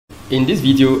In this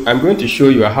video, I'm going to show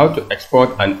you how to export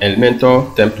an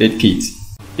Elementor template kit.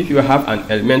 If you have an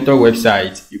Elementor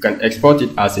website, you can export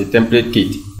it as a template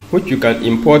kit, which you can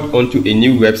import onto a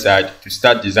new website to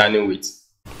start designing with.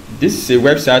 This is a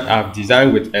website I've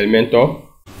designed with Elementor,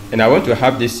 and I want to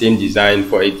have this same design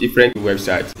for a different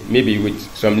website, maybe with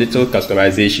some little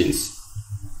customizations.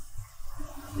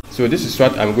 So this is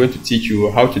what I'm going to teach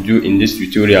you how to do in this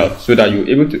tutorial, so that you're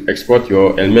able to export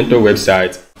your Elementor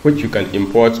website, which you can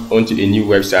import onto a new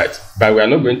website. But we are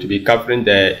not going to be covering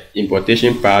the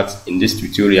importation part in this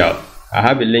tutorial. I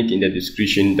have a link in the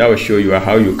description that will show you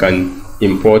how you can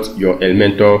import your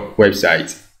Elementor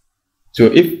website. So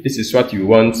if this is what you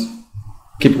want,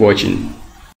 keep watching.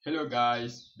 Hello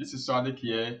guys, this is Sadiq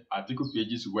here at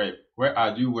Dikupages Web, where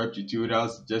I do web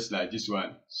tutorials just like this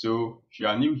one. So if you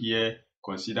are new here,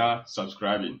 consider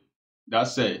subscribing. That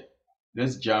said,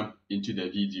 let's jump into the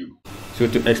video. So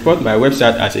to export my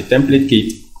website as a template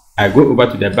kit, I go over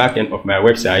to the back end of my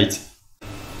website.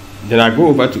 Then I go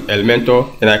over to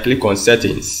Elementor and I click on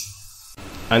settings.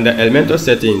 Under Elementor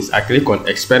settings, I click on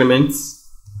experiments.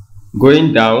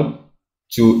 Going down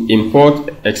to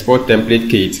import export template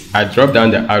kit, I drop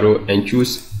down the arrow and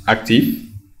choose active.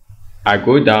 I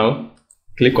go down,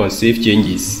 click on save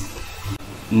changes.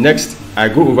 Next, I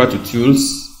go over to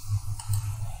tools.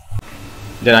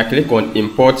 Then I click on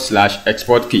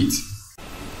import/export kit.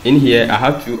 In here, I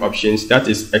have two options, that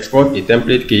is export a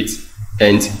template kit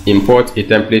and import a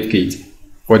template kit.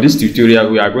 For this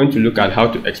tutorial, we are going to look at how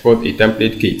to export a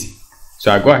template kit.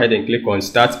 So I go ahead and click on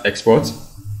start export.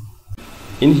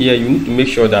 In here, you need to make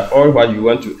sure that all what you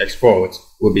want to export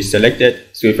will be selected.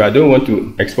 So if I don't want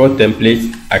to export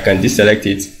template, I can deselect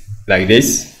it like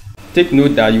this. Take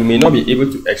note that you may not be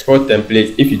able to export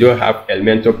templates if you don't have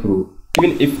Elementor Pro.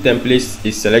 Even if templates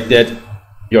is selected,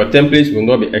 your templates will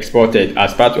not be exported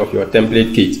as part of your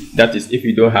template kit. That is if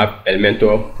you don't have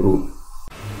Elementor Pro.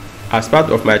 As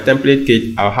part of my template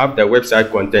kit, I'll have the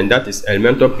website content, that is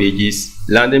Elementor pages,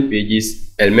 landing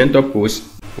pages, Elementor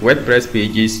posts, WordPress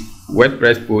pages,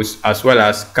 WordPress posts, as well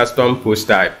as custom post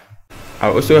type.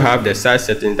 I'll also have the size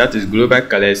settings, that is global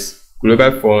colors,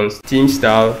 global fonts, theme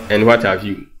style, and what have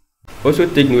you. Also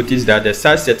take notice that the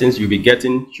size settings you'll be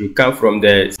getting should come from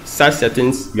the size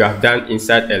settings you have done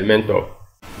inside Elementor.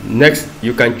 Next,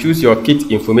 you can choose your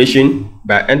kit information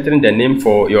by entering the name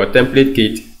for your template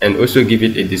kit and also give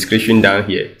it a description down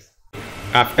here.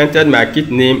 I've entered my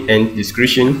kit name and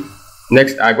description.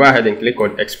 Next, I go ahead and click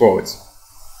on export,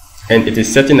 and it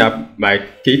is setting up my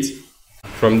kit.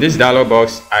 From this dialog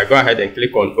box, I go ahead and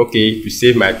click on OK to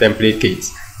save my template kit.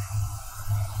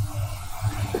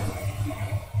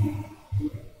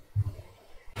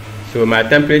 So my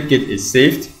template kit is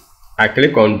saved. I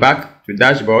click on back to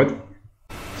dashboard.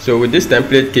 So with this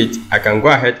template kit, I can go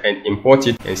ahead and import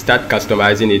it and start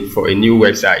customizing it for a new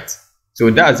website. So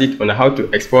that's it on how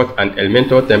to export an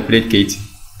Elementor template kit.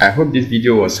 I hope this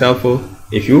video was helpful.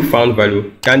 If you found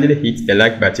value, kindly hit the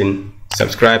like button,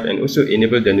 subscribe, and also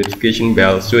enable the notification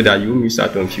bell so that you miss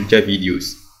out on future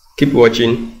videos. Keep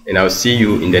watching, and I'll see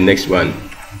you in the next one.